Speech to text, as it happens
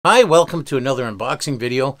Hi, welcome to another unboxing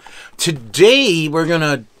video. Today we're going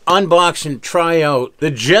to unbox and try out the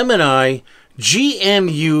Gemini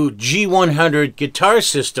GMU G100 guitar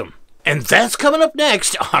system. And that's coming up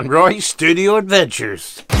next on Roy's Studio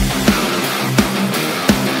Adventures.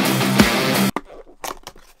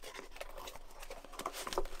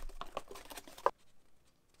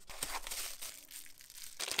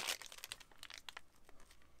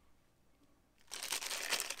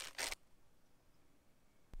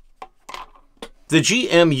 The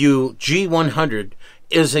GMU G100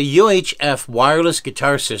 is a UHF wireless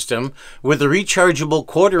guitar system with a rechargeable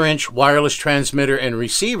 1/4-inch wireless transmitter and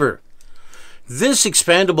receiver. This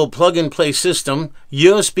expandable plug-and-play system,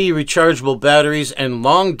 USB rechargeable batteries, and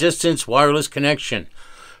long-distance wireless connection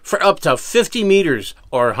for up to 50 meters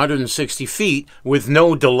or 160 feet with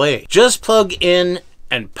no delay. Just plug in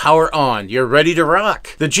and power on. You're ready to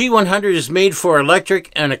rock. The G100 is made for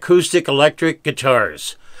electric and acoustic electric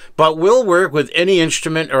guitars, but will work with any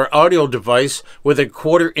instrument or audio device with a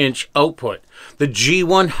 1/4-inch output. The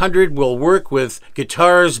G100 will work with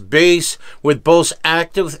guitars, bass, with both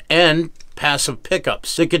active and passive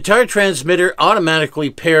pickups. The guitar transmitter automatically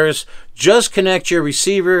pairs. Just connect your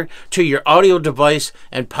receiver to your audio device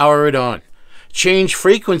and power it on. Change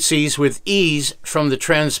frequencies with ease from the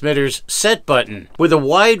transmitter's set button. With a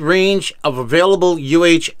wide range of available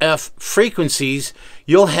UHF frequencies,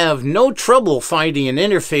 you'll have no trouble finding an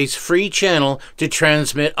interface-free channel to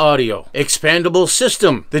transmit audio. Expandable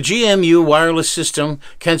system. The GMU wireless system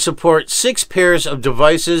can support 6 pairs of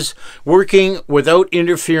devices working without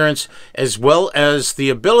interference, as well as the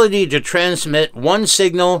ability to transmit one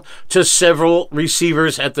signal to several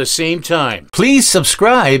receivers at the same time. Please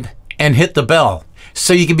subscribe and hit the bell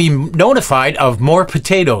so you can be notified of more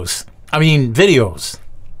videos.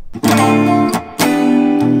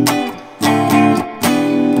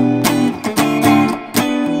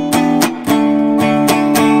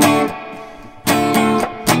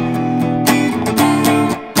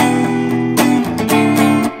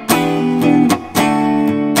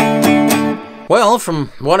 Well,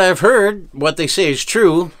 from what I've heard, what they say is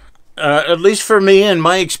true, at least for me and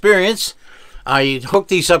my experience. I hooked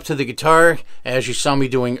these up to the guitar, as you saw me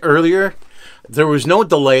doing earlier. There was no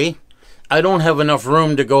delay. I don't have enough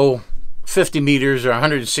room to go 50 meters or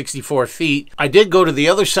 164 feet. I did go to the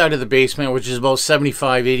other side of the basement, which is about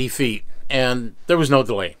 75, 80 feet, and there was no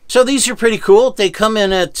delay. So these are pretty cool. They come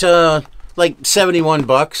in at like 71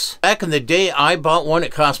 bucks. Back in the day, I bought one.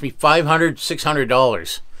 It cost me $500,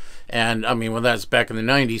 $600. And I mean, well, that's back in the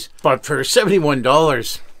 90s. But for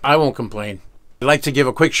 $71, I won't complain. I'd like to give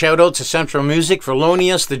a quick shout out to Central Music for loaning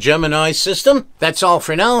us the Gemini system. That's all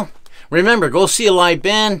for now. Remember, go see a live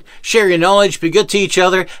band, share your knowledge, be good to each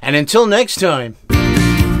other, and until next time.